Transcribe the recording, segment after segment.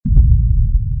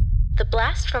The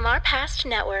Blast from Our Past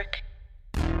Network.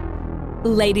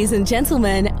 Ladies and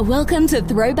gentlemen, welcome to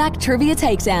Throwback Trivia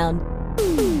Takedown.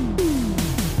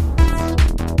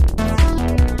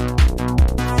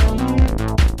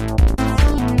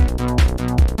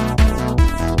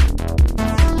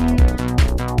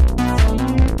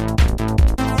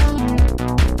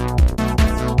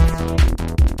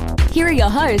 Here are your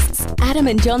hosts, Adam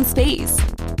and John Spees.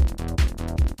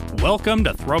 Welcome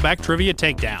to Throwback Trivia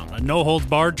Takedown, a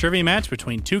no-holds-barred trivia match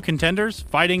between two contenders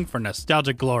fighting for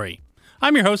nostalgic glory.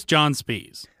 I'm your host, John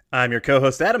Spees. I'm your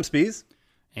co-host, Adam Spees.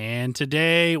 And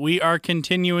today we are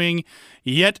continuing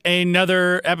yet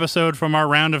another episode from our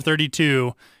round of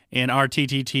 32 in our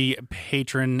TTT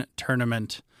Patron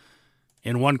Tournament.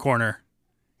 In one corner,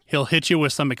 he'll hit you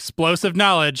with some explosive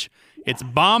knowledge. It's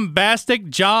Bombastic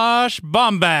Josh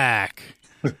Bomback.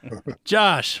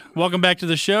 Josh, welcome back to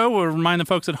the show. We'll remind the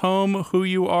folks at home who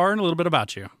you are and a little bit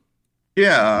about you.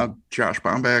 Yeah, Josh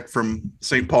Bomback from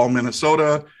St. Paul,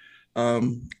 Minnesota.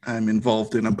 I'm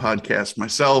involved in a podcast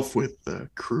myself with a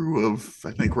crew of,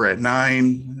 I think we're at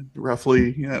 9,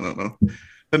 roughly. Yeah, I don't know.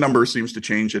 The number seems to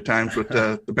change at times, but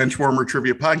the Benchwarmer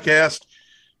Trivia Podcast,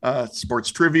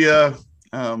 sports trivia.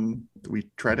 We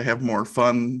try to have more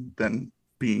fun than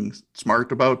being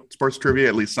smart about sports trivia,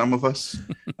 at least some of us.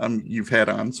 You've had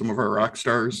on some of our rock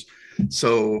stars.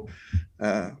 So,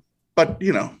 but,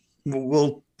 you know,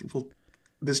 we'll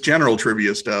this general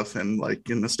trivia stuff and like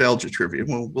in nostalgia trivia,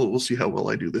 we'll see how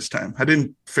well I do this time. I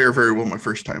didn't fare very well my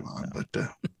first time on, but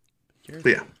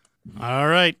yeah. All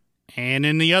right. And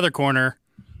in the other corner,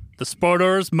 the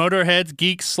sporters, motorheads,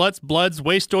 geeks, sluts, bloods,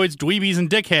 wastoids, dweebies, and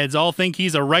dickheads all think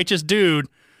he's a righteous dude.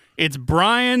 It's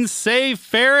Brian Say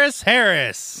Ferris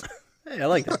Harris. Hey, I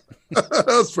like that.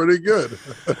 That's pretty good.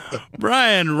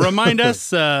 Brian, remind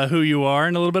us who you are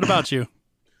and a little bit about you.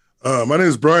 My name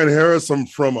is Brian Harris. I'm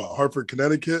from Hartford,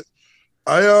 Connecticut.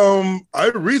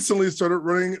 I recently started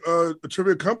running a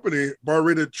trivia company, Bar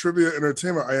Rated Trivia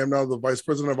Entertainment. I am now the vice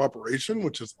president of operation,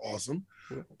 which is awesome.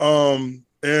 And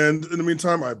in the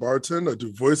meantime, I bartend, I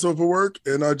do voiceover work,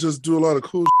 and I just do a lot of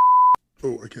cool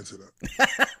Oh, I can't say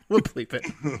that. We'll bleep it.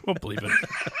 We'll bleep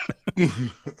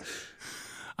it.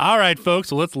 All right, folks,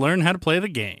 so let's learn how to play the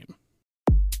game.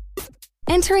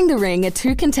 Entering the ring are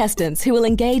two contestants who will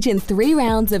engage in 3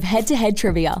 rounds of head-to-head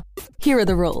trivia. Here are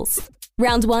the rules.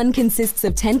 Round 1 consists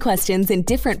of 10 questions in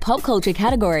different pop culture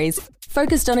categories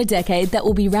focused on a decade that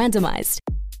will be randomized.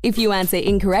 If you answer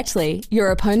incorrectly,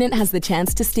 your opponent has the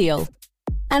chance to steal.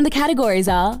 And the categories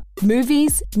are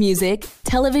movies, music,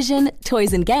 television,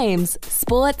 toys and games,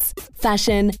 sports,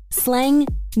 fashion, slang,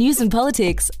 news and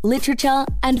politics, literature,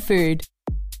 and food.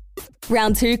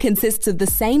 Round 2 consists of the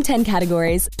same 10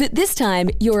 categories, but this time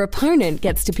your opponent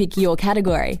gets to pick your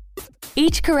category.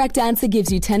 Each correct answer gives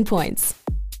you 10 points.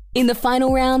 In the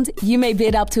final round, you may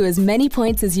bid up to as many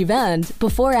points as you've earned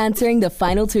before answering the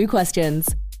final 2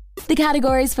 questions. The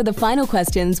categories for the final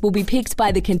questions will be picked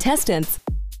by the contestants,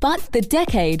 but the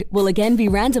decade will again be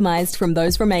randomized from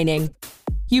those remaining.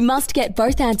 You must get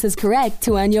both answers correct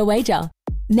to earn your wager.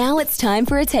 Now it's time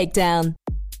for a takedown.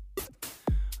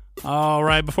 All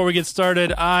right, before we get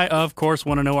started, I, of course,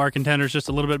 want to know our contenders just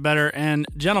a little bit better. And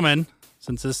gentlemen,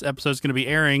 since this episode is going to be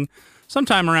airing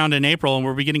sometime around in April and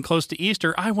we'll be getting close to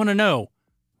Easter, I want to know,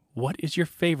 what is your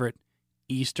favorite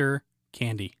Easter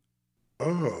candy?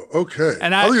 Oh, okay.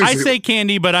 And I say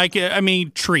candy, but I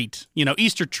mean treat. You know,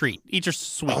 Easter treat. Easter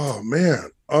sweet. Oh man.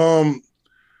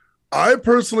 I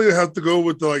personally have to go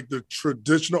with the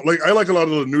traditional. Like I like a lot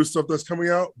of the new stuff that's coming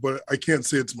out, but I can't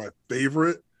say it's my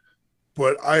favorite.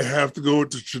 But I have to go with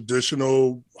the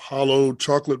traditional hollow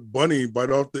chocolate bunny.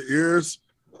 Bite off the ears,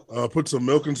 put some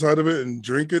milk inside of it, and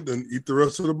drink it, and eat the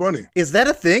rest of the bunny. Is that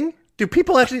a thing? Do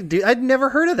people actually do? I'd never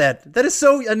heard of that. That is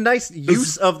so a nice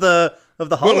use of the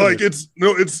holiday. But like it's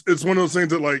one of those things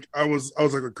that like I was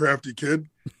like a crafty kid,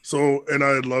 so and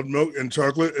I loved milk and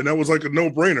chocolate, and that was like a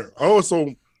no-brainer. I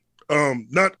also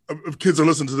not if kids are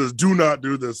listening to this, do not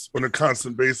do this on a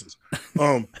constant basis.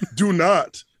 Do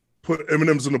not put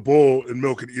M&Ms in a bowl and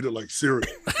milk and eat it like cereal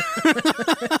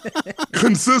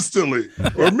consistently,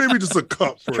 or maybe just a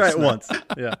cup. Try it once.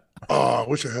 Yeah. Oh, I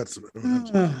wish I had some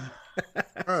M&Ms.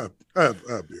 I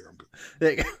have beer. I'm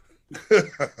good.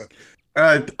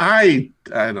 I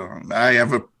don't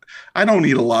know. I don't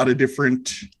eat a lot of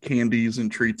different candies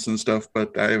and treats and stuff,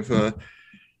 but I have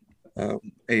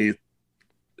a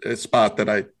spot that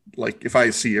I like. If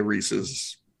I see a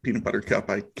Reese's peanut butter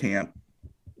cup, I can't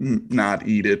not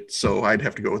eat it. So I'd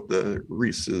have to go with the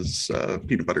Reese's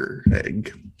peanut butter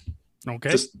egg. Okay.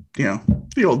 Just,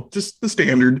 just the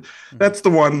standard. That's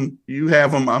the one. You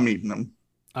have them, I'm eating them.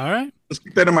 All right. Just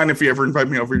keep that in mind if you ever invite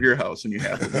me over to your house and you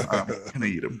have them. I'm gonna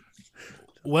eat them.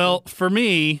 Well, for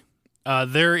me,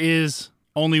 there is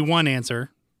only one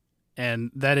answer,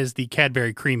 and that is the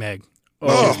Cadbury cream egg.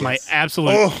 Which is my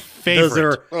absolute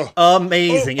favorite. Those are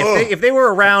amazing. If they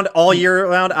were around all year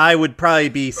round, I would probably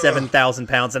be 7,000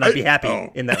 pounds, and I'd be happy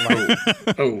in that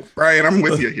life. Brian, I'm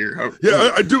with you here.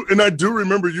 Yeah, I do, and I do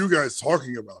remember you guys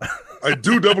talking about it. I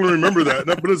do definitely remember that,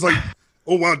 but it's like,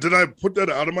 oh wow, did I put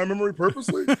that out of my memory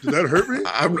purposely? Did that hurt me?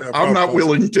 I'm not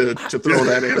willing to throw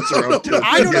that answer out.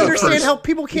 I don't understand how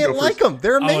people can't like them.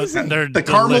 They're amazing. They're the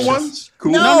delicious. caramel ones?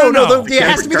 Cool. No. It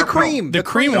has to be the cream. The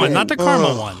cream one, not the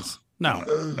caramel ones. No.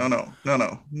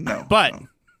 No. But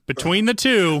between the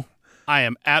two, I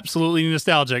am absolutely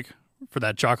nostalgic for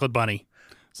that chocolate bunny.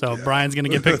 So Brian's going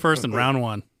to get picked first in round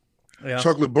one. Yeah.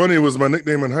 Chocolate Bunny was my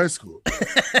nickname in high school.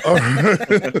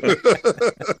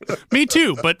 Me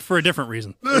too, but for a different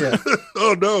reason. Yeah.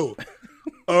 Oh no.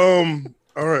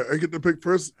 All right, I get to pick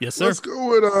first. Yes, sir. Let's go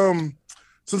with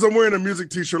since I'm wearing a music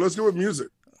t-shirt, let's go with music.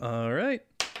 All right.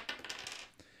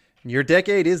 Your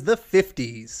decade is the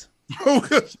 50s.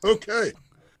 Okay.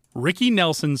 Ricky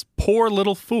Nelson's Poor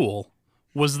Little Fool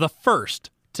was the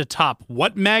first to top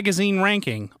what magazine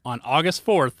ranking on August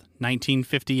 4th,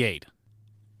 1958?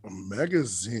 A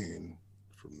magazine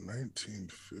from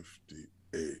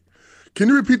 1958. Can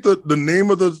you repeat the name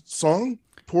of the song?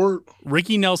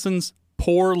 Ricky Nelson's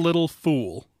Poor Little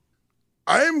Fool.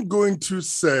 I'm going to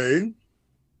say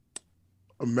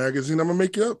a magazine. I'm going to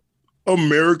make it up.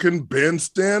 American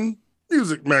Bandstand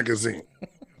Music Magazine.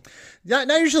 Not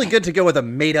usually good to go with a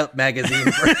made-up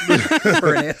magazine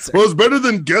for an answer. Well, it's better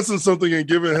than guessing something and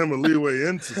giving him a leeway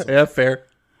into something. Yeah, fair.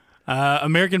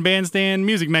 American Bandstand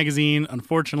Music Magazine,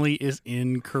 unfortunately, is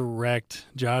incorrect.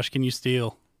 Josh, can you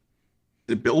steal?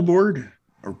 The Billboard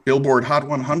or Billboard Hot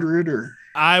 100 or?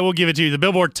 I will give it to you. The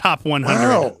Billboard Top 100.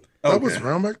 Wow. That Okay. was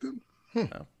around back then?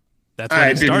 That's when I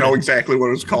it didn't started. know exactly what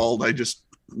it was called. I just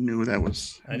knew that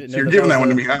was. I didn't So know you're that giving that that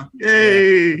one was to me, huh?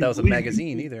 Yay! That was a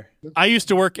magazine either. I used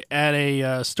to work at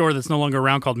a store that's no longer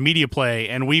around called Media Play,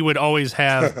 and we would always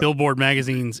have Billboard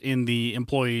magazines in the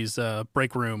employees'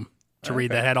 break room to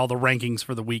read that had all the rankings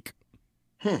for the week.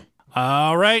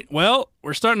 All right. Well,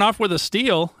 we're starting off with a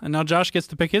steal, and now Josh gets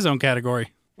to pick his own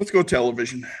category. Let's go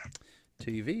television.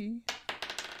 TV.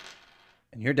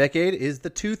 And your decade is the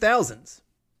 2000s.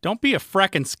 Don't be a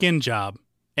frackin' skin job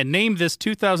and name this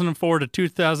 2004 to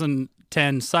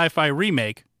 2010 sci-fi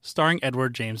remake starring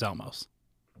Edward James Olmos.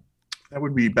 That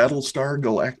would be Battlestar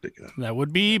Galactica. That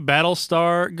would be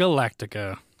Battlestar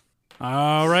Galactica.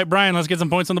 All right, Brian, let's get some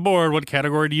points on the board. What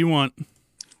category do you want?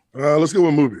 Let's go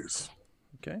with movies.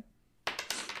 Okay.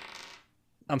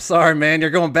 I'm sorry, man. You're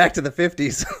going back to the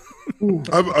 50s.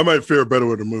 I might fare better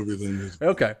with a movie than music.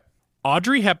 Okay.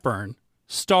 Audrey Hepburn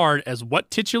starred as what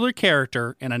titular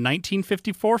character in a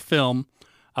 1954 film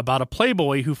about a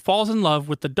playboy who falls in love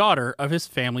with the daughter of his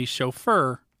family's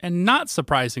chauffeur, and not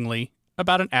surprisingly,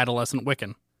 about an adolescent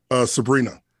Wiccan?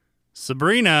 Sabrina.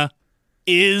 Sabrina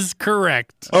is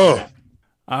correct. Oh,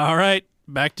 All right,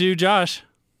 back to Josh.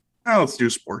 Now let's do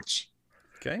sports.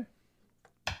 Okay.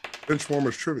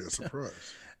 Benchwarmers trivia,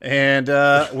 surprise. And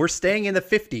we're staying in the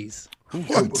 50s.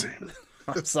 What?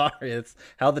 I'm sorry. It's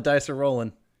how the dice are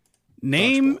rolling.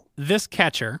 Name this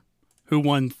catcher who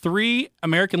won 3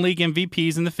 American League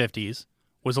MVPs in the 50s,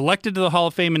 was elected to the Hall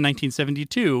of Fame in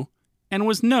 1972, and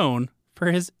was known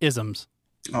for his isms.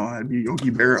 Oh, that'd be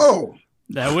Yogi Berra. Oh,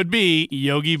 That would be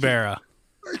Yogi Berra.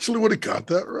 I actually would have got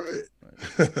that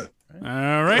right.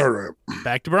 All right, All right.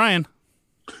 back to Brian.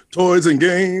 Toys and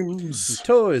games.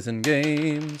 Toys and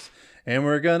games. And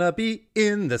we're going to be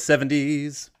in the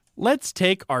 70s. Let's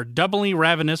take our doubly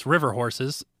ravenous river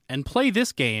horses and play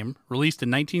this game, released in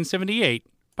 1978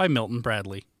 by Milton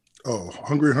Bradley. Oh,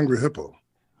 Hungry Hungry Hippo.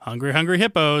 Hungry Hungry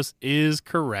Hippos is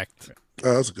correct.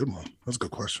 That's a good one. That's a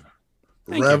good question.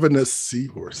 Thank you. Ravenous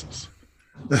seahorses.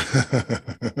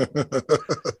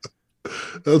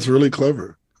 That's really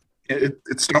clever.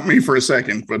 It stumped me for a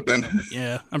second, but then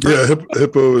Yeah, I'm Yeah, pretty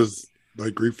hippo is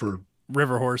like Greek for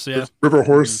river horse, yeah. river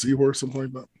horse, seahorse, something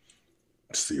like that.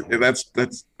 Seahorse.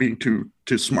 that's being too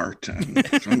smart. I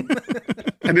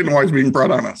didn't know I was being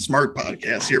brought on a smart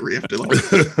podcast here. We have to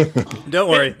like, Don't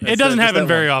worry. It doesn't Just happen that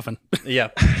very one. often. Yeah.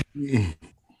 All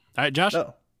right, Josh.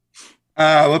 Oh.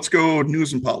 let's go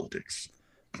news and politics.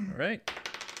 All right.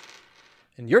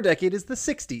 And your decade is the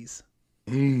 60s.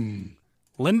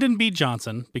 Lyndon B.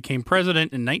 Johnson became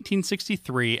president in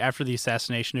 1963 after the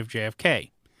assassination of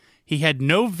JFK. He had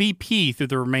no VP through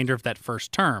the remainder of that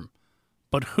first term.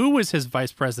 But who was his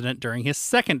vice president during his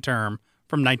second term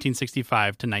from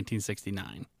 1965 to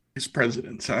 1969? Vice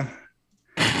presidents, huh?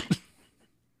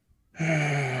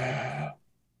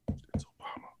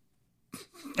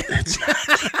 It's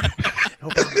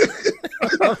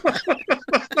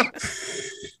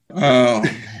Oh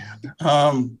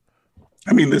man.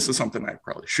 I mean, this is something I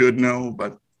probably should know,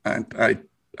 but I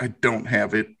don't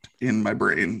have it in my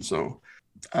brain, so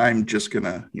I'm just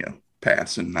gonna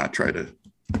pass and not try to,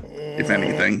 if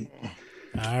anything.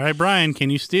 All right, Brian, can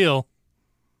you steal?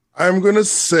 I'm gonna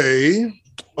say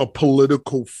a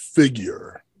political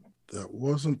figure that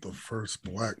wasn't the first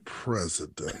black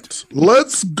president.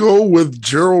 Let's go with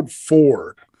Gerald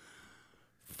Ford.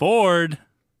 Ford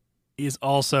is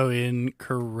also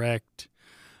incorrect.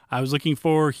 I was looking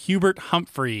for Hubert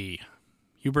Humphrey.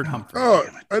 Hubert Humphrey. Oh,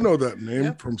 I know that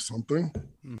name from something.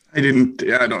 I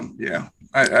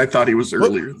thought he was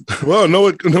earlier. Well, know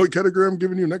what category I'm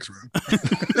giving you next round.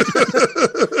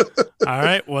 All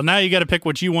right. Well, now you got to pick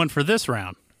what you want for this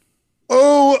round.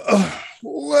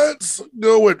 Let's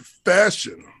go with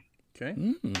fashion.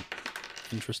 Okay.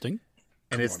 Interesting.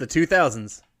 And it's the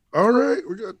 2000s. All right,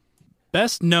 we got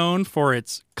Best known for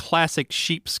its classic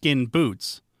sheepskin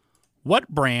boots, what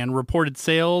brand reported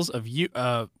sales of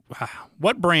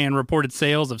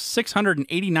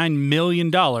 $689 million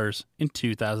in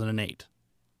 2008?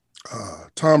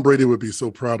 Tom Brady would be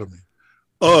so proud of me.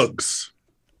 Uggs.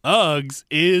 Uggs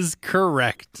is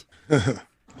correct.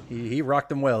 He rocked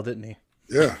them well, didn't he?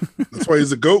 Yeah, that's why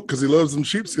he's a goat, because he loves them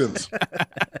sheepskins.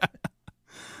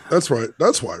 That's right.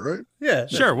 That's why, right? Yeah.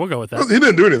 Sure, we'll go with that. He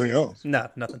didn't do anything else. No,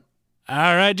 nothing.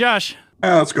 All right, Josh.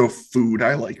 Let's go food.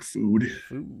 I like food.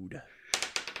 Food.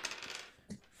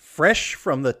 Fresh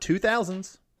from the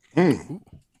 2000s.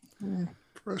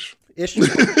 Fresh. Ish.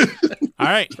 All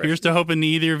right, here's to hoping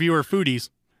neither of you are foodies.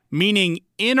 Meaning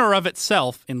in or of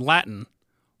itself in Latin,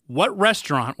 what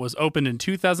restaurant was opened in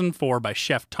 2004 by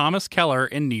chef Thomas Keller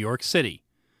in New York City?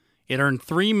 It earned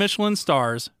 3 Michelin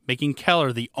stars, making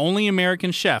Keller the only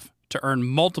American chef to earn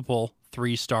multiple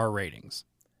 3-star ratings.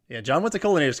 Yeah, John went to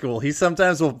culinary school. He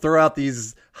sometimes will throw out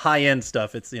these high-end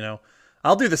stuff. It's,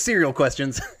 I'll do the cereal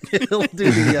questions. He'll do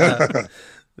the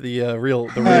real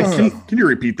stuff. Can you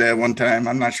repeat that one time?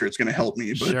 I'm not sure it's going to help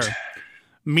me. But... Sure.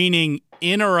 Meaning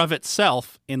in or of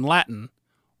itself in Latin,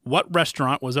 what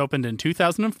restaurant was opened in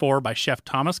 2004 by chef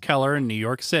Thomas Keller in New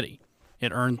York City?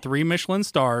 It earned 3 Michelin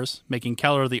stars, making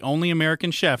Keller the only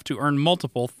American chef to earn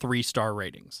multiple 3-star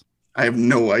ratings. I have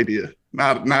no idea.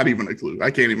 Not even a clue.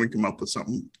 I can't even come up with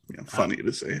something funny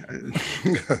to say.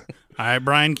 All right,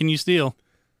 Brian, can you steal?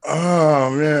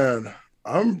 Oh man,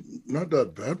 I'm not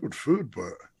that bad with food,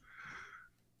 but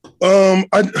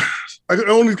I can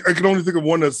only think of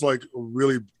one that's like a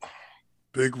really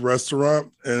big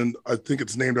restaurant, and I think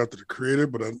it's named after the creator,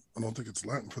 but I don't think it's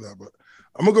Latin for that. But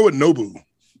I'm gonna go with Nobu.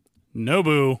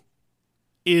 Nobu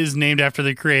is named after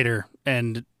the creator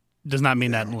and does not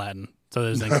mean that in Latin, so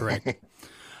that is incorrect.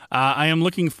 I am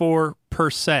looking for per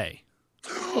se.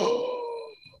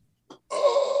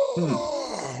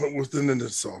 Within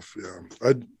itself, yeah.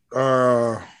 I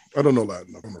don't know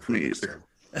Latin. I'm afraid. Me either.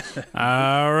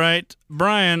 All right,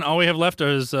 Brian, all we have left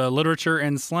is literature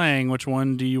and slang. Which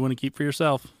one do you want to keep for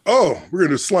yourself? Oh, we're going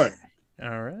to do slang.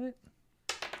 All right.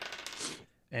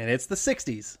 And it's the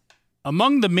 60s.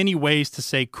 Among the many ways to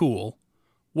say cool,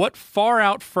 what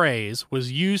far-out phrase was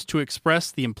used to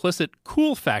express the implicit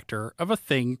cool factor of a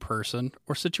thing, person,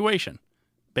 or situation?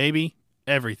 Baby,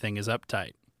 everything is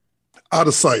uptight. Out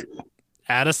of sight.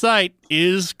 Out of sight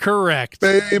is correct.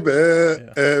 Baby,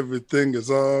 everything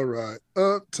is all right.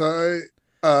 Uptight,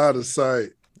 out of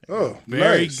sight. Oh,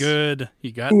 Very nice. good.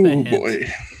 You got Oh the hint.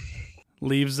 boy.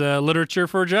 Leaves literature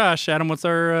for Josh. Adam, what's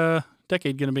our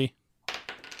decade going to be?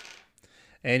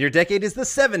 And your decade is the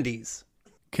 70s.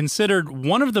 Considered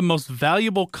one of the most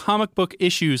valuable comic book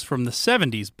issues from the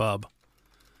 70s, bub.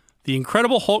 The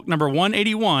Incredible Hulk number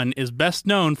 181 is best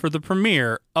known for the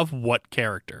premiere of what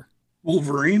character?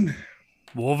 Wolverine.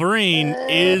 Wolverine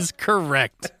is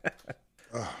correct.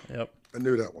 Yep. I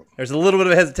knew that one. There's a little bit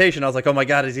of hesitation. I was like, oh my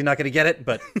God, is he not going to get it?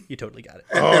 But you totally got it.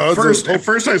 At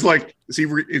first, I was like, does he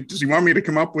want me to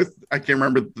come up with? I can't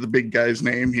remember the big guy's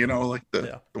name. Like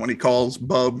the one he calls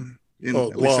Bub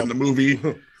at least in the movie.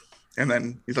 And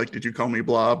then he's like, "Did you call me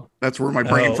Blob?" That's where my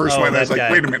brain first went. I was like, guy.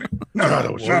 "Wait a minute, no.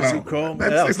 It's not going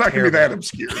to be that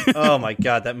obscure." Oh my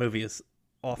God, that movie is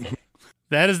awful.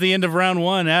 That is the end of round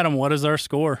one. Adam, what is our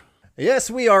score?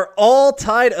 Yes, we are all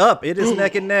tied up. It is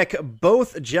neck and neck.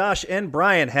 Both Josh and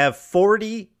Brian have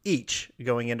 40 each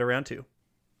going into round two.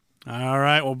 All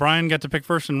right. Well, Brian got to pick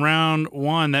first in round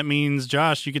one. That means,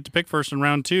 Josh, you get to pick first in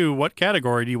round two. What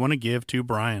category do you want to give to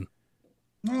Brian?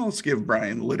 Well, let's give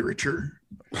Brian literature.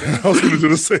 I was going to do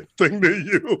the same thing to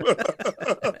you.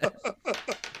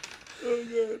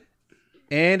 Oh,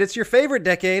 And it's your favorite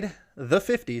decade, the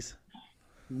 50s.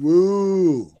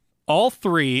 Woo. All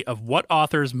three of what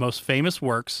author's most famous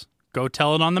works, Go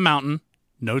Tell It on the Mountain,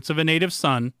 Notes of a Native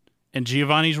Son, and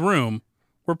Giovanni's Room,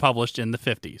 were published in the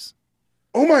 50s?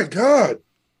 Oh my God.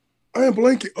 I am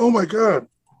blanking. Oh my God.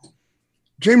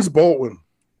 James Baldwin.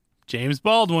 James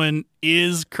Baldwin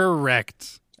is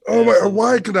correct. Oh my,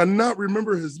 why could I not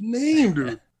remember his name,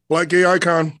 dude? Black gay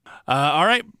icon. All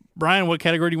right, Brian, what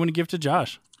category do you want to give to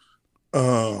Josh?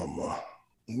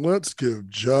 Let's give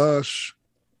Josh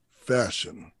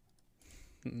fashion.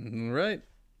 Right.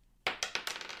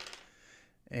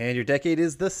 And your decade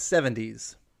is the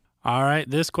 70s. All right,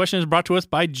 this question is brought to us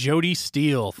by Jody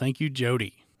Steele. Thank you,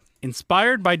 Jody.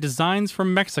 Inspired by designs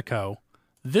from Mexico,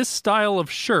 this style of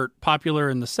shirt, popular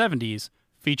in the 70s,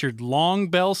 featured long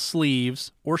bell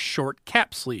sleeves or short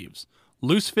cap sleeves,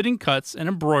 loose-fitting cuts, and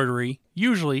embroidery,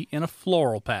 usually in a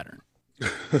floral pattern.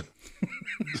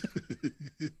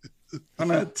 I'm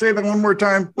going to say that one more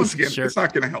time. Once again, Sure. It's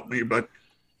not going to help me, but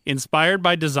Inspired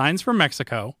by designs from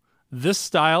Mexico, this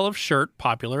style of shirt,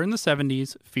 popular in the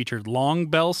 70s, featured long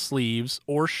bell sleeves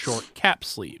or short cap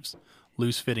sleeves,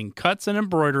 loose-fitting cuts and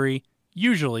embroidery,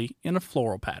 usually in a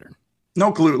floral pattern.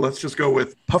 no clue. Let's just go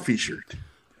with puffy shirt.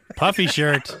 Puffy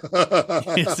shirt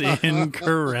is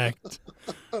incorrect.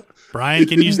 Brian,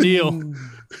 can you steal?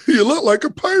 You look like a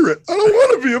pirate. I don't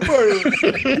want to be a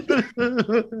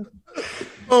pirate.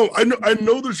 Oh, I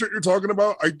know the shirt you're talking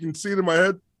about. I can see it in my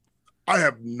head. I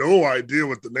have no idea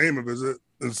what the name of it is.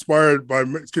 Inspired by,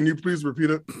 can you please repeat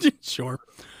it? Sure.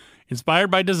 Inspired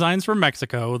by designs from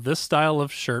Mexico, this style of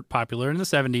shirt, popular in the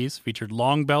 70s, featured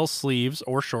long bell sleeves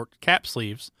or short cap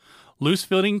sleeves,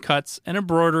 loose-fitting cuts, and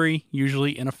embroidery,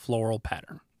 usually in a floral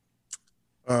pattern.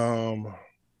 Let's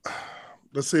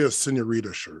say a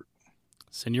senorita shirt.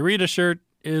 Senorita shirt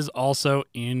is also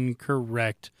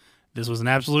incorrect. This was an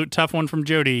absolute tough one from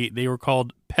Jody. They were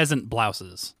called peasant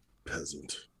blouses.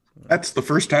 Peasant. That's the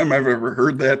first time I've ever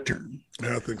heard that term.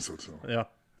 Yeah, I think so too. Yeah.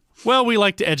 Well, we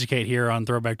like to educate here on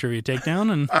Throwback Trivia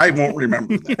Takedown, and I won't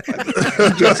remember that.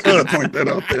 I'm just going to point that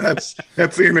out there.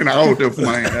 That's in and out of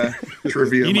my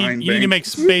trivia you mind need to bank. make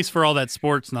space for all that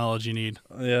sports knowledge you need.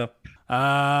 Yeah.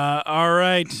 All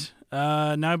right.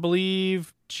 Now I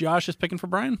believe Josh is picking for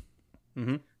Brian.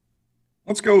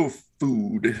 Let's go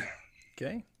food.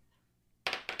 Okay.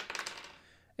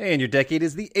 And your decade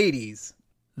is the 80s.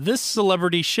 This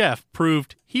celebrity chef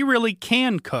proved he really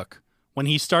can cook when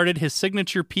he started his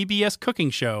signature PBS cooking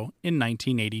show in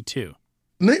 1982.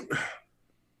 The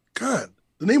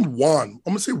name Juan. I'm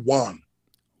going to say Juan.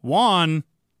 Juan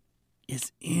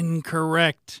is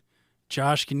incorrect.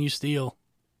 Josh, can you steal?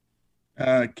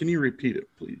 Can you repeat it,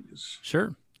 please?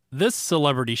 Sure. This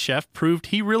celebrity chef proved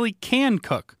he really can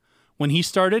cook when he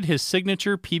started his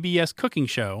signature PBS cooking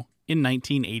show in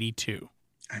 1982.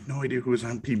 I have no idea who was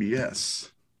on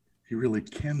PBS. He really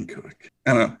can cook.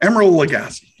 I don't know. Emerald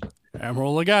Lagasse.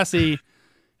 Emerald Lagasse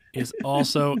is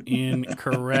also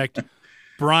incorrect.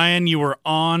 Brian, you were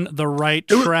on the right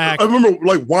track. I remember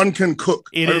like Juan can cook.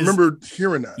 It I is remember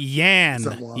hearing that. Yan. Is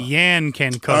that Juan? Yan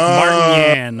can cook. Martin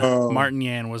Yan. oh. Martin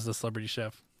Yan was the celebrity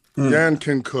chef. Yan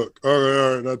can cook. All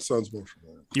right. That sounds more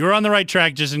familiar. You were on the right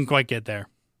track, just didn't quite get there.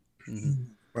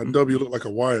 My W looked like a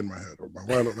Y in my head, or my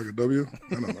Y looked like a W.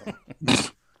 I don't know.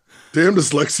 Damn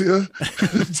dyslexia.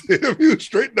 Damn you,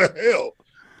 straight to hell.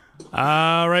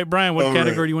 All right, Brian, what All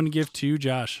category right. do you want to give to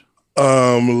Josh?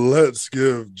 Let's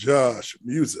give Josh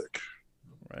music.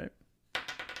 Right.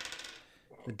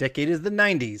 The decade is the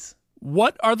 90s.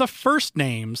 What are the first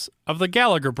names of the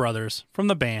Gallagher brothers from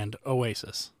the band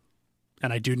Oasis?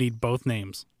 And I do need both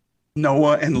names.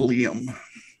 Noah and Liam.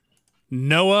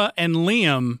 Noah and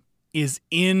Liam is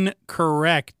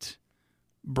incorrect.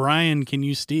 Brian, can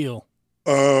you steal?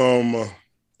 I'm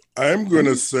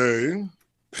gonna say,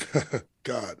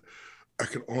 God, I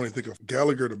can only think of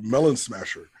Gallagher the Melon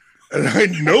Smasher, and I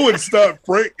know it's not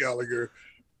Frank Gallagher.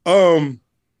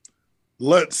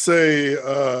 Let's say,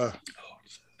 I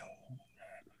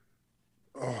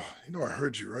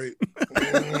heard you right.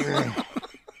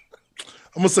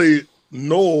 I'm gonna say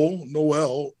Noel,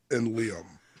 and Liam.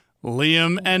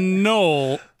 Liam and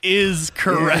Noel is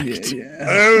correct.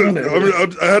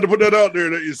 I had to put that out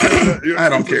there that you said that. I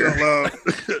don't care. Out loud.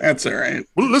 That's all right.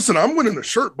 Well, listen, I'm winning the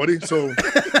shirt, buddy. So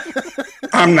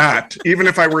I'm not. Even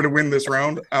if I were to win this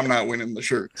round, I'm not winning the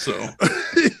shirt. So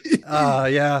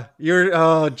Yeah.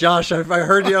 You're, Josh, I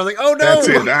heard you. I was like, oh,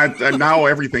 no. that's it. Now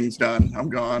everything's done. I'm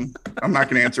gone. I'm not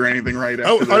going to answer anything right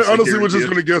after this. I honestly was just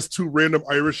guarantee going to guess two random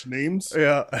Irish names.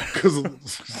 Yeah. Because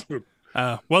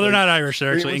Well, they're not Irish.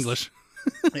 They're actually English.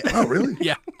 oh, really?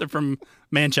 Yeah. They're from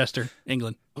Manchester,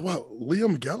 England. Wow,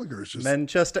 Liam Gallagher is just.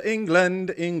 Manchester,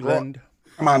 England.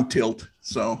 I'm on tilt,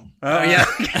 so Oh, yeah.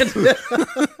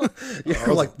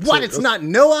 You're like, what? It's not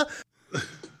Noah?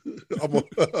 I'm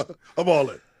all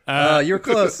in. You're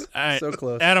close. All right. So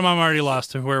close. Adam, I'm already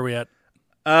lost. Where are we at?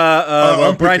 Well,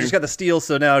 I'm Brian picking. just got the steal,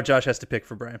 so now Josh has to pick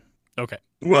for Brian. Okay.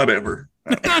 whatever.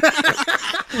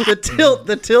 The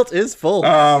tilt is full.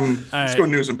 Let's right. go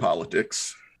news and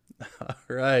politics.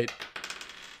 Right.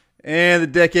 And the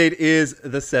decade is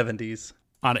the 70s.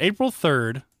 On April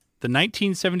 3rd, the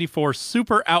 1974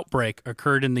 super outbreak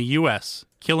occurred in the U.S.,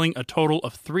 killing a total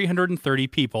of 330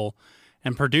 people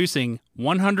and producing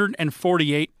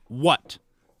 148 what?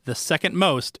 The second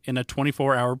most in a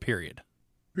 24-hour period.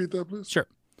 Repeat that, please. Sure.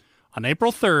 On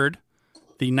April 3rd,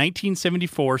 the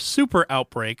 1974 super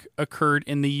outbreak occurred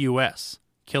in the U.S.,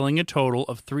 killing a total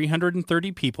of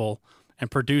 330 people and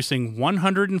producing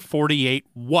 148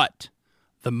 what?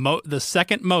 The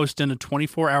second most in a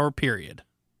 24-hour period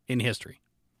in history.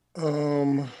 I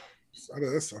hope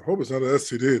it's not an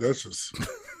STD. That's just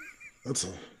that's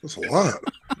a lot.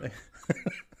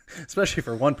 Especially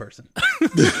for one person.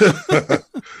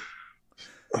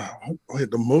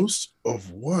 Wait, the most of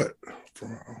what?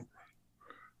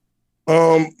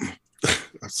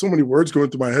 So many words going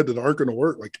through my head that aren't going to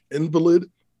work, like invalid,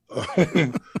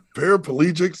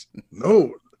 paraplegics.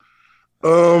 No.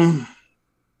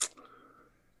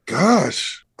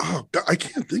 Gosh. Oh, God, I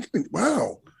can't think of it.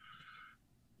 Wow.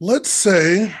 Let's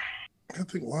say, I gotta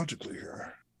think logically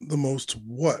here. The most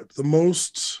what? The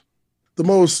most,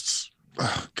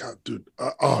 oh, God, dude.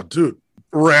 Dude.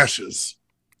 Rashes.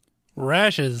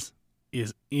 Rashes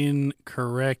is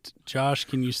incorrect. Josh,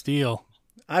 can you steal?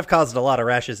 I've caused a lot of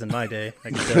rashes in my day,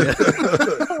 I can tell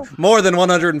you. More than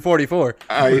 144.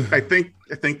 I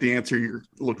think the answer you're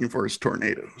looking for is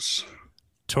tornadoes.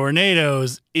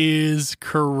 Tornadoes is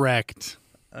correct.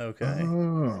 Okay.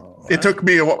 Oh. It took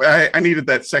me a while. I needed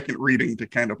that second reading to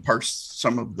kind of parse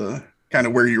some of the kind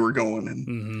of where you were going.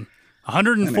 And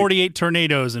 148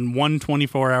 tornadoes in one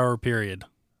 24-hour period.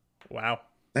 Wow.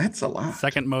 that's a lot.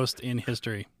 Second most in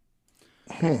history.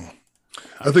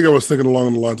 I think I was thinking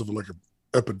along the lines of like an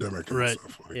epidemic and Right.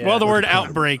 stuff. Yeah. Well, the word Like a-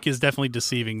 outbreak is definitely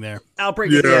deceiving there.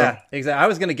 Outbreak. Yeah. Yeah, exactly. I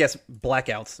was going to guess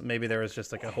blackouts. Maybe there was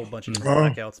just like a whole bunch of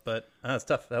different blackouts, but that's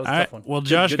tough. That was a All tough right. one. Well, Good-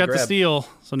 Josh good got the grab. steal.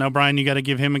 So now, Brian, you got to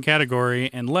give him a category.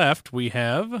 And left, we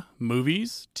have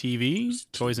movies, TV,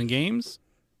 toys and games,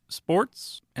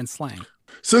 sports, and slang.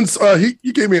 Since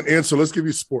you gave me an answer, let's give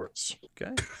you sports.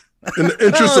 Okay. In the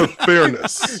interest of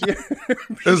fairness,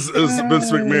 as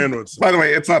Vince McMahon would say. By the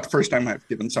way, it's not the first time I've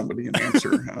given somebody an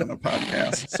answer on a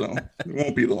podcast, so it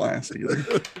won't be the last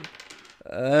either.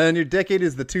 And your decade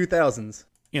is the 2000s.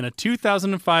 In a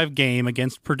 2005 game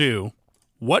against Purdue,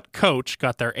 what coach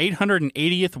got their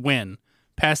 880th win,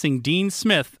 passing Dean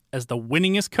Smith as the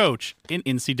winningest coach in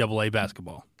NCAA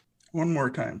basketball? One more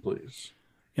time, please.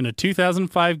 In a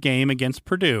 2005 game against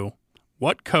Purdue,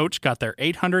 what coach got their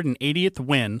 880th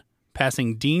win,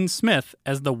 passing Dean Smith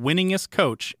as the winningest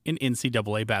coach in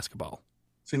NCAA basketball?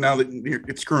 See, now that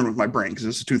it's screwing with my brain because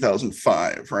this is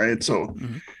 2005, right? So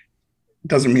it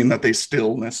doesn't mean that they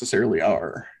still necessarily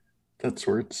are. That's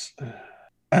where it's.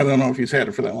 I don't know if he's had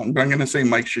it for that long, but I'm going to say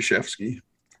Mike Krzyzewski.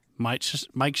 Mike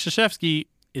Krzyzewski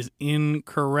is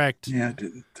incorrect. Yeah, I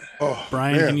didn't. Oh,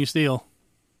 Brian, man. can you steal?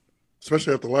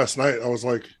 Especially after last night, I was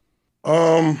like,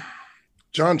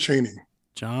 John Chaney.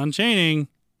 John Channing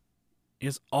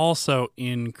is also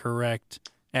incorrect.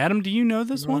 Adam, do you know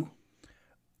this one?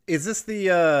 Is this the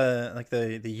like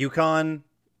the UConn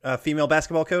female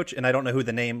basketball coach? And I don't know what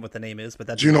the name is, but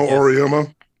that's Gino yes.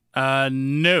 Auriemma.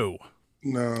 No.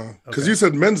 No, because Okay. you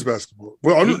said men's basketball.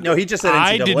 Well, No, he just said NCAA.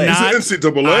 I did he not. said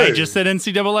NCAA. I just said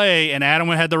NCAA, and Adam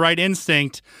had the right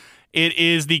instinct. It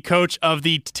is the coach of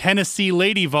the Tennessee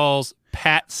Lady Vols,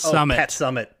 Pat Oh, Summitt. Pat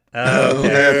Summit. Oh, Okay.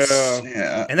 that's,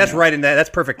 yeah. And that's right in that.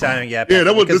 That's perfect timing. Yeah. Yeah,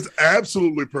 that was because that's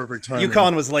absolutely perfect timing.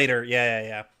 UConn was later.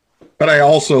 Yeah. But I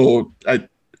also,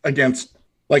 against,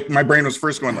 like, my brain was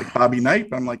first going like Bobby Knight,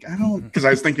 but I'm like, I don't, because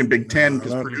I was thinking Big Ten,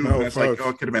 because No, Purdue, no, and it's like, five. oh,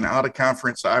 it could have been out of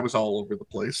conference. I was all over the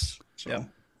place. So. Yeah.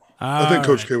 I think All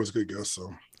Coach right. K was a good guess.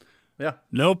 So Yeah.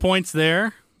 No points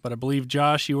there, but I believe,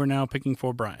 Josh, you are now picking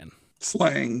for Brian.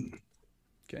 Slang.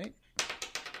 Okay.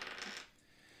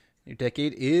 Your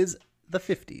decade is the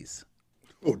 50s.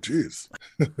 oh geez,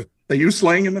 They used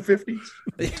slang in the 50s?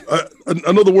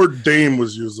 another word dame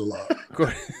was used a lot.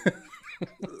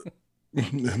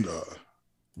 And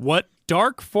What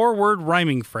dark four-word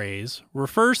rhyming phrase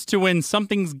refers to when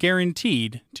something's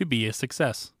guaranteed to be a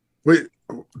success? wait,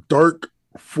 dark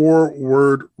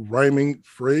 4-word rhyming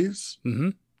phrase. Mm-hmm.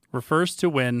 refers to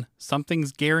when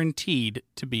something's guaranteed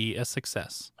to be a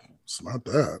success? It's not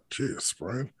that. Jeez,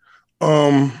 Brian.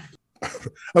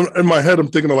 In my head, I'm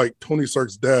thinking of like Tony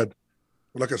Stark's dad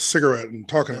with like a cigarette and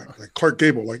talking like Clark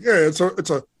Gable. Like, yeah, it's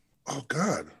a, oh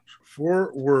God,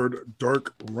 4-word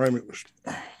dark rhyming.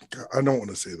 Oh, God, I don't want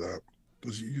to say that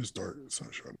because you use dark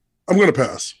sunshine. I'm going to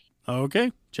pass.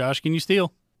 Okay. Josh, can you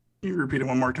steal? Can you repeat it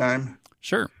one more time?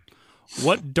 Sure.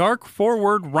 What dark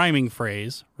 4-word rhyming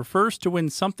phrase refers to when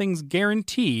something's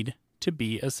guaranteed to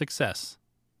be a success?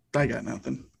 I got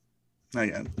nothing. I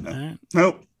got no. All right.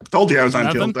 Nope. Told you I was on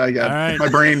Nothing? tilt. I got All right. my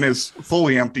brain is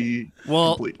fully empty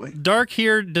Well, completely. dark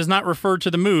here does not refer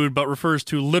to the mood, but refers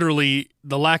to literally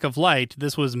the lack of light.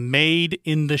 This was made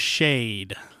in the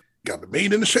shade. Got it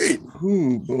made in the shade.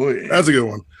 Ooh boy. That's a good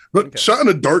one. But Shot in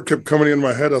the Dark kept coming in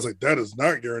my head. I was like, that is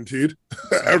not guaranteed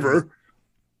ever.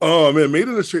 Oh man, made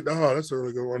in the shade. Oh, that's a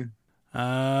really good one.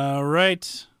 All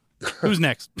right. Who's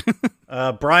next?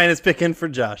 Brian is picking for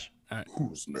Josh.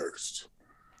 Who's next?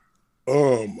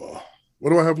 What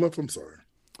do I have left? I'm sorry.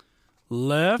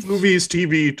 Left. Movies,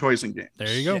 TV, toys, and games.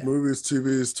 There you go. Movies,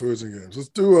 TVs, toys, and games. Let's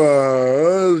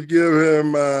give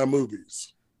him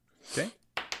movies. Okay.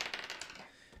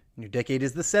 Your decade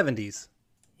is the 70s.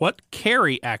 What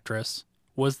Carrie actress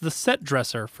was the set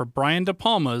dresser for Brian De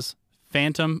Palma's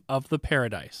Phantom of the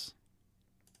Paradise?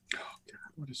 Oh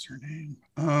God, what is her name?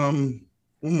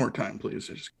 One more time,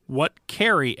 please. What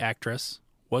Carrie actress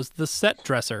was the set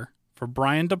dresser for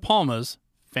Brian De Palma's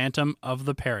Phantom of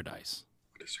the Paradise?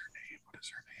 What is her name?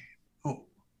 Oh,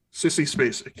 Sissy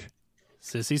Spacek.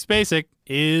 Sissy Spacek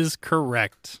is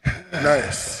correct.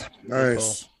 Nice.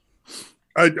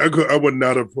 I would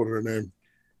not have put her name.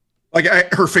 Like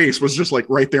her face was just like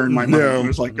right there in my mind. Yeah. It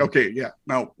was like, okay, yeah.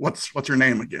 Now what's her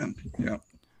name again? Yeah.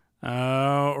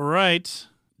 All right.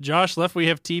 Josh, left we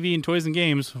have TV and toys and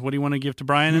games. What do you want to give to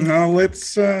Brian? No,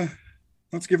 let's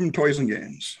give him toys and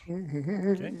games.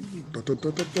 Okay.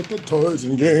 Toys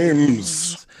and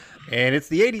games. And it's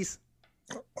the 80s.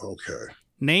 Okay.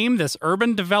 Name this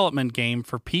urban development game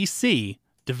for PC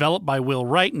developed by Will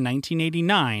Wright in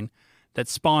 1989 that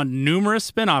spawned numerous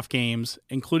spin-off games,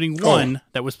 including one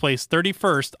that was placed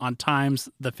 31st on Time's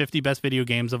the 50 best video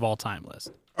games of all time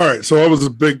list. All right. So I was a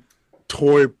big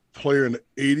toy player in the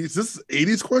 80s. This is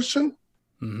 80s question?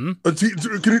 Mm-hmm.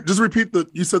 Can you just repeat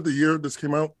you said the year this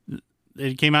came out?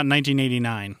 It came out in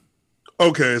 1989.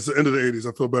 Okay, it's the end of the 80s.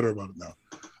 I feel better about it now.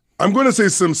 I'm going to say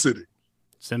SimCity.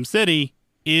 SimCity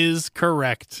is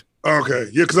correct. Okay,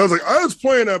 yeah, because I was like, I was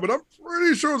playing that, but I'm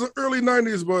pretty sure it was the early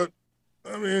 90s, but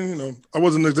I mean, I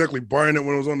wasn't exactly buying it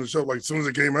when it was on the shelf. Like, as soon as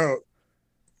it came out,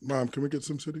 Mom, can we get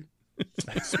SimCity?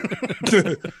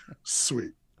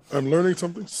 Sweet. I'm learning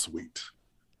something sweet.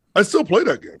 I still play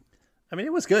that game. I mean,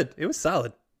 it was good. It was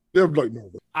solid. Yeah, like no.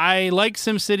 I like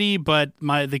SimCity, but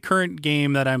the current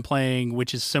game that I'm playing,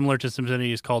 which is similar to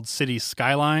SimCity, is called City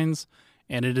Skylines,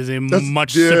 and it is a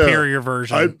much superior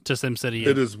version to SimCity.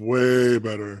 It is way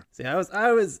better. See, I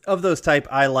was of those type.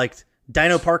 I liked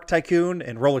Dino Park Tycoon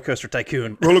and Roller Coaster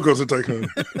Tycoon. Roller Coaster Tycoon.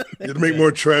 You had to make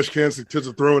more trash cans so kids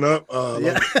are throwing up.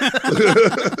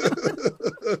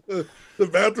 The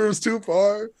bathroom's too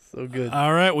far. So good.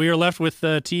 All right, we are left with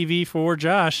TV for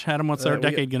Josh. Adam, what's our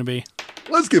decade going to be?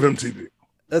 Let's give him TV.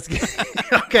 Let's give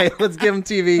him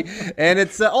TV, and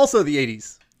it's also the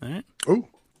 80s. All right. Oh.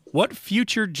 What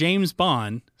future James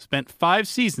Bond spent 5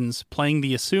 seasons playing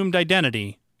the assumed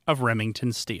identity of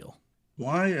Remington Steele?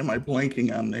 Why am I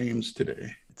blanking on names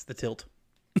today? It's the tilt.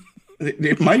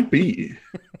 It might be.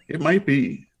 It might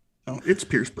be. Oh, it's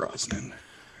Pierce Brosnan.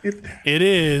 It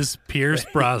is Pierce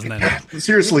Brosnan.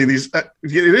 Seriously, it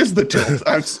is the tilt.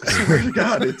 I swear to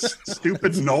God, it's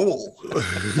stupid Noel.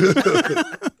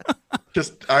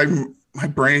 My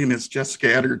brain is just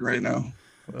scattered right now.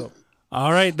 Well,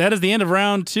 all right, that is the end of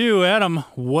round 2. Adam,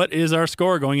 what is our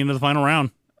score going into the final round?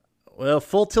 Well,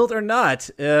 full tilt or not,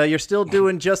 you're still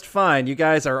doing just fine. You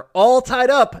guys are all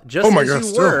tied up, just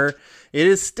as you were. It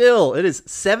is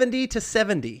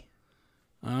 70-70.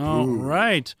 All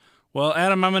right. Well,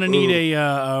 Adam, I'm going to need a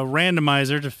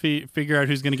randomizer to figure out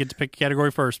who's going to get to pick a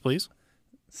category first, please.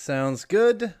 Sounds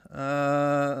good.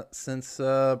 Since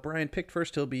Brian picked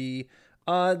first, he'll be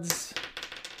odds.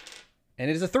 And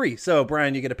it is a 3. So,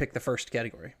 Brian, you get to pick the first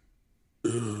category.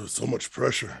 So much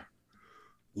pressure.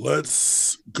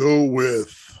 Let's go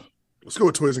with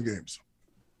toys and games.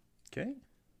 Okay.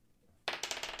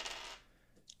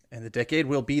 And the decade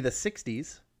will be the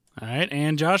 60s. All right.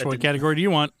 And Josh, what category do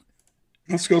you want?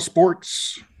 Let's go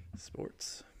sports.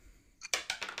 Sports.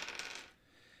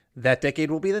 That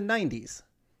decade will be the 90s.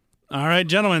 All right,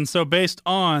 gentlemen. So based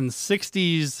on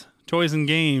 60s toys and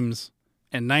games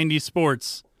and 90s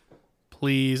sports,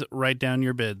 please write down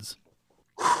your bids.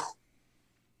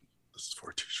 This is for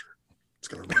a t-shirt. It's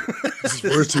gonna remember. This is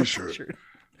for a t-shirt.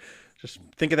 Just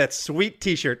think of that sweet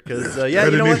T-shirt, because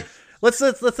you know what?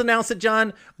 Let's announce it,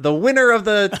 John. The winner of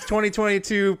the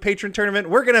 2022 patron tournament.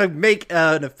 We're gonna make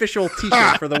an official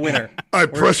T-shirt for the winner. I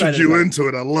pressured you into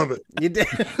it. I love it. You did.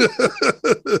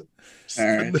 All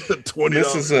right. $20.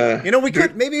 This is You know, we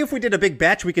could maybe if we did a big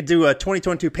batch, we could do a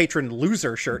 2022 patron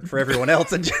loser shirt for everyone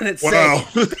else, and it Wow.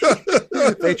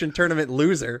 say patron tournament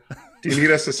loser. Do you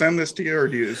need us to send this to you, or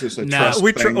is this a No, trust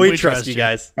We thing? trust you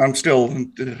guys. I'm still,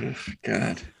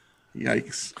 God,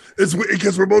 yikes. It's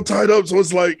because we're both tied up, so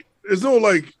it's like there's no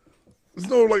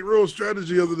real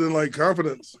strategy other than like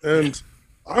confidence, and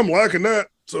I'm lacking that.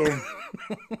 So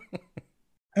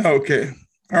Okay,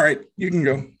 all right, you can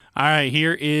go. All right,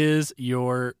 here is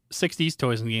your 60s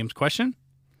Toys and Games question.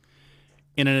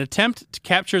 In an attempt to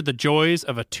capture the joys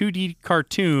of a 2D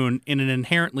cartoon in an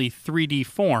inherently 3D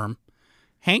form,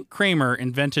 Hank Kramer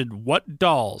invented what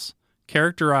dolls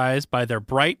characterized by their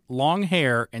bright, long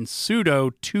hair and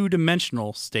pseudo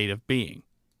two-dimensional state of being?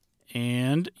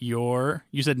 And you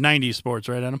said 90s sports,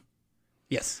 right, Adam?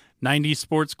 Yes. 90s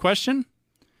sports question.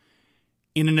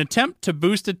 In an attempt to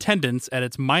boost attendance at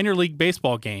its minor league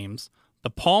baseball games, the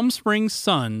Palm Springs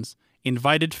Suns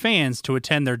invited fans to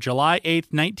attend their July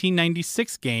 8th,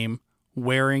 1996 game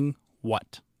wearing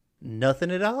what? Nothing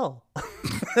at all.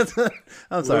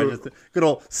 I'm sorry, just a good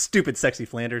old stupid sexy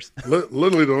Flanders.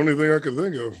 literally the only thing I could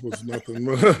think of was nothing.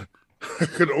 I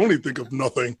could only think of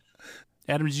nothing.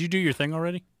 Adam, did you do your thing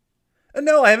already?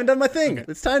 No, I haven't done my thing.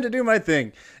 Okay. It's time to do my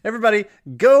thing. Everybody,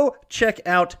 go check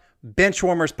out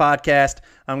Benchwarmers Podcast.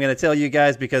 I'm going to tell you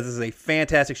guys because this is a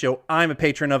fantastic show. I'm a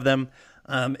patron of them.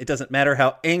 It doesn't matter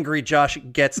how angry Josh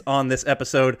gets on this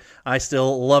episode. I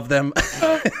still love them.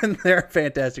 And they're a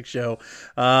fantastic show.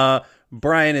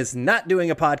 Brian is not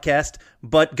doing a podcast,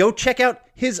 but go check out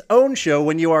his own show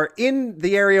when you are in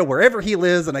the area, wherever he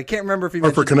lives. And I can't remember if he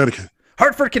Hartford, Connecticut.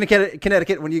 Hartford,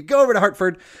 Connecticut. When you go over to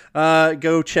Hartford,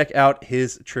 go check out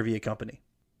his trivia company.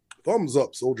 Thumbs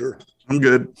up, soldier. I'm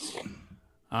good.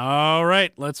 All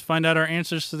right, let's find out our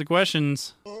answers to the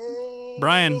questions.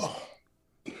 Brian,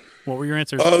 what were your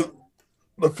answers?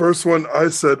 The first one I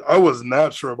said, I was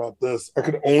not sure about this. I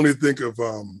could only think of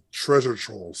Treasure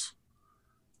Trolls.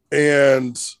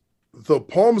 And the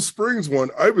Palm Springs one,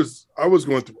 I was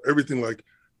going through everything like,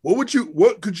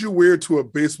 what could you wear to a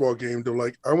baseball game? They're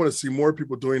like, I want to see more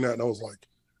people doing that. And I was like,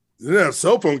 they didn't have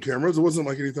cell phone cameras. It wasn't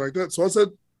like anything like that. So I said,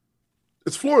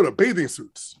 it's Florida, bathing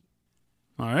suits.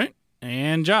 All right.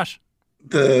 And Josh.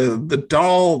 The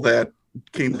doll that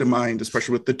came to mind,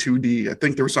 especially with the 2D, I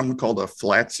think there was something called a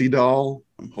Flatsy doll.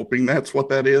 I'm hoping that's what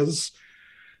that is.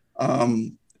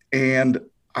 And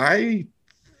I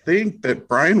think that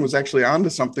Brian was actually onto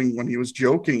something when he was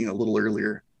joking a little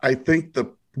earlier. I think the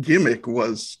gimmick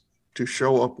was to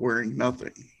show up wearing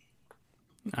nothing.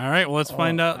 All right, well, let's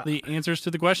find out the answers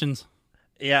to the questions.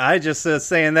 Yeah, I just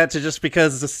saying that just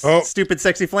because stupid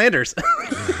sexy Flanders.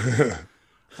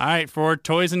 All right, for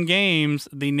Toys and Games,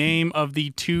 the name of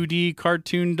the 2D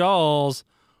cartoon dolls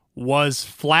was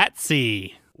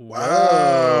Flatsy.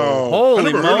 Wow. Holy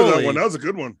I never heard of moly. that one. That was a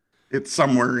good one. It's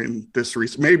somewhere in this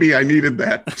maybe I needed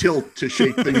that tilt to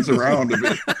shake things around a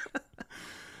bit.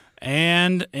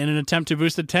 And in an attempt to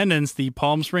boost attendance, the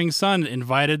Palm Springs Sun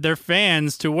invited their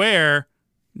fans to wear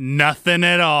nothing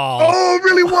at all. Oh, it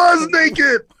really was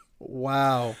naked.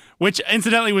 Wow. Which,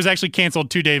 incidentally, was actually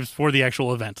canceled 2 days before the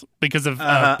actual event because of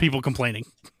people complaining.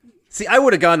 See, I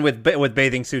would have gone with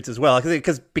bathing suits as well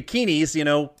because bikinis, you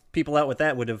know, people out with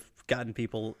that would have gotten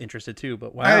people interested too.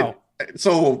 But wow.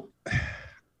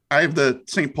 I have the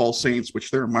St. Paul Saints,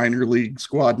 which they're a minor league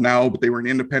squad now, but they were an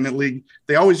independent league.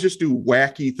 They always just do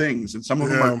wacky things, and some of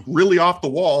them are really off the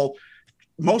wall,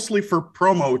 mostly for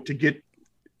promo to get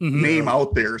name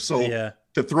out there. So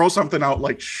to throw something out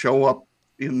like show up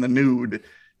in the nude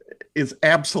is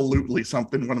absolutely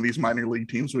something one of these minor league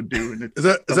teams would do. And Is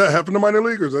that happen to minor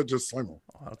league, or is that just Slimo?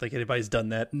 I don't think anybody's done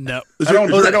that. No. This is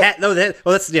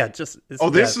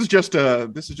just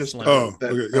Oh,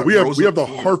 okay. Yeah, we have the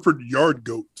Hartford Yard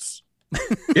Goats.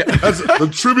 Yeah. That's the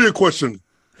trivia question.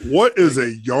 What is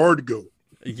a yard goat?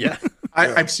 Yeah.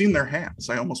 I've seen their hats.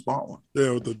 I almost bought one.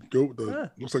 Yeah, with the goat.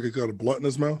 Looks like he's got a blunt in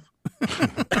his mouth.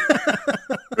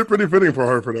 They're pretty fitting for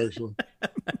Hartford, actually.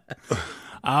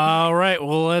 All right.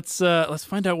 Well, let's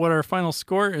find out what our final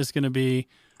score is going to be.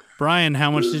 Brian,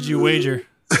 how much did you wager?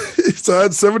 So I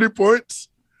had 70 points,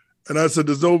 and I said,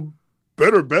 "There's no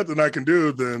better bet than I can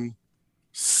do than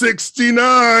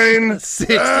 69."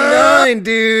 69,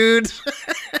 dude.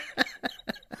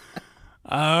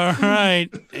 All right.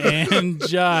 And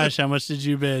Josh, how much did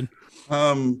you bid?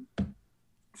 For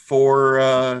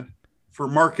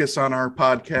Marcus on our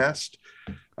podcast,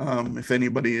 if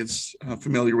anybody is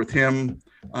familiar with him,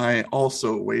 I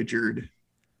also wagered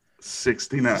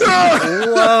 69.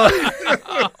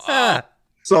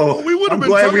 So I'm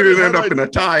glad we didn't end up in a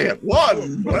tie at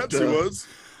 1. Perhaps he was.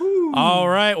 All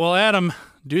right. Well, Adam,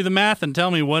 do the math and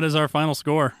tell me, what is our final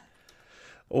score?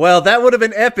 Well, that would have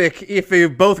been epic if you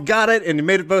both got it and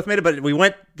you both made it, but we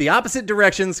went the opposite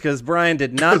directions because Brian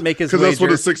did not make his wager. Because that's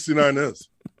what a 69 is.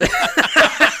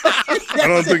 I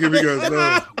don't think if you guys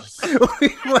know. Just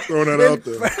throwing that out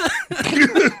there.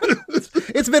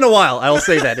 It's been a while. I will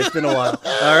say that. It's been a while.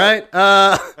 All right.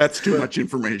 That's too much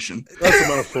information. That's a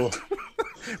mouthful.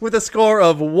 With a score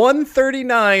of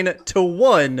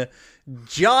 139-1,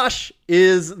 Josh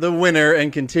is the winner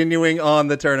and continuing on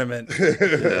the tournament.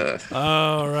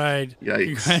 All right.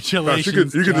 Yikes. Congratulations.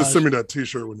 Gosh, you could just send me that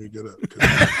T-shirt when you get it.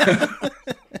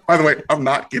 By the way, I'm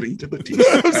not getting to the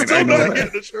T-shirt. I know that.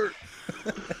 Getting the shirt.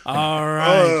 All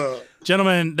right.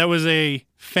 Gentlemen, that was a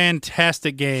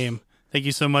fantastic game. Thank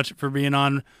you so much for being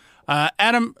on.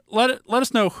 Adam, let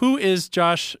us know, who is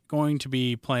Josh going to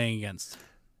be playing against?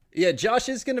 Yeah, Josh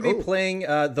is going to be playing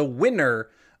the winner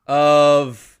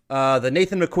of the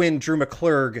Nathan McQuinn, Drew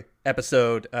McClurg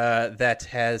episode that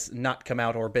has not come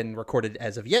out or been recorded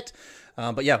as of yet.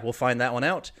 But yeah, we'll find that one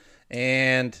out.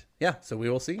 And yeah, so we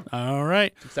will see. All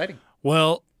right. It's exciting.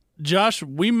 Well, Josh,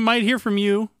 we might hear from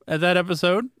you at that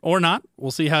episode or not.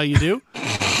 We'll see how you do.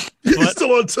 He's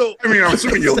still on tilt. I mean, I'm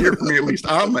assuming you'll hear from me at least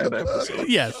on that episode.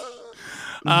 Yes.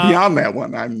 Beyond that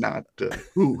one, I'm not.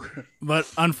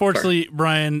 But unfortunately,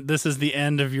 Brian, this is the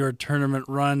end of your tournament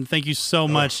run. Thank you so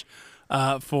much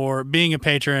for being a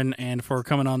patron and for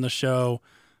coming on the show.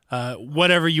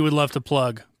 Whatever you would love to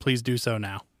plug, please do so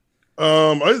now.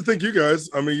 I just thank you guys.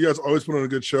 I mean, you guys always put on a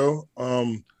good show.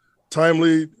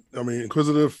 Timely,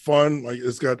 inquisitive, fun. Like,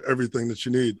 it's got everything that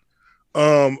you need.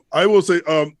 I will say,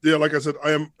 like I said,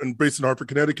 I am based in Hartford,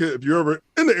 Connecticut. If you're ever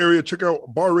in the area, check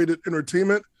out Bar Rated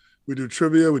Entertainment. We do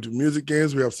trivia, we do music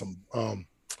games. We have some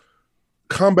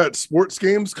combat sports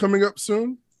games coming up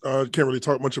soon. Can't really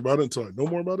talk much about it until I know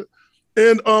more about it.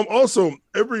 And also,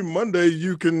 every Monday,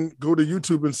 you can go to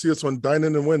YouTube and see us on Dine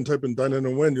In and Win. Type in Dine In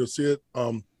and Win. You'll see it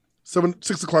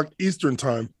 6 o'clock Eastern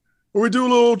time, where we do a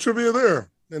little trivia there.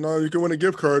 And you can win a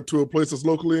gift card to a place that's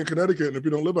locally in Connecticut. And if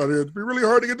you don't live out here, it'd be really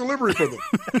hard to get delivery for them.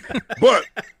 But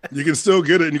you can still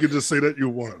get it, and you can just say that you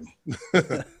won.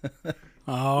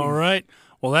 All right.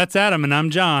 Well, that's Adam, and I'm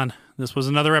John. This was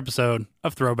another episode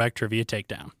of Throwback Trivia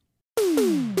Takedown.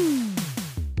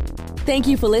 Thank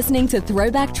you for listening to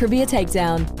Throwback Trivia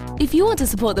Takedown. If you want to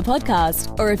support the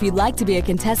podcast, or if you'd like to be a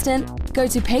contestant, go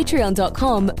to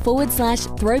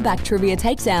patreon.com/Throwback Trivia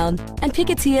Takedown and pick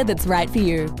a tier that's right for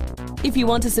you. If you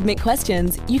want to submit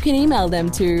questions, you can email them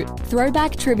to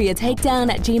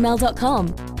throwbacktriviatakedown@gmail.com.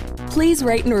 Please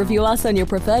rate and review us on your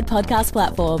preferred podcast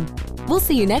platform. We'll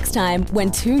see you next time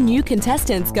when 2 new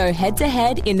contestants go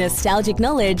head-to-head in nostalgic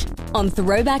knowledge on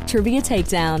Throwback Trivia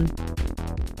Takedown.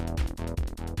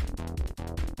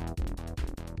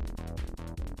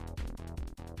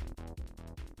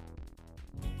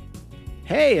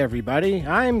 Hey everybody,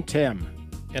 I'm Tim.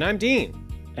 And I'm Dean.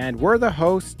 And we're the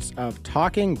hosts of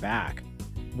Talking Back.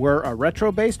 We're a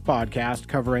retro-based podcast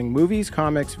covering movies,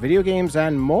 comics, video games,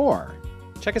 and more.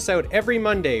 Check us out every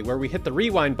Monday where we hit the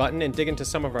rewind button and dig into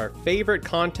some of our favorite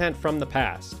content from the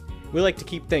past. We like to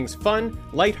keep things fun,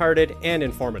 lighthearted, and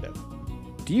informative.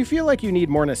 Do you feel like you need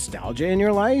more nostalgia in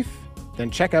your life?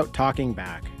 Then check out Talking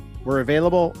Back. We're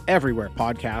available everywhere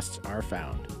podcasts are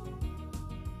found.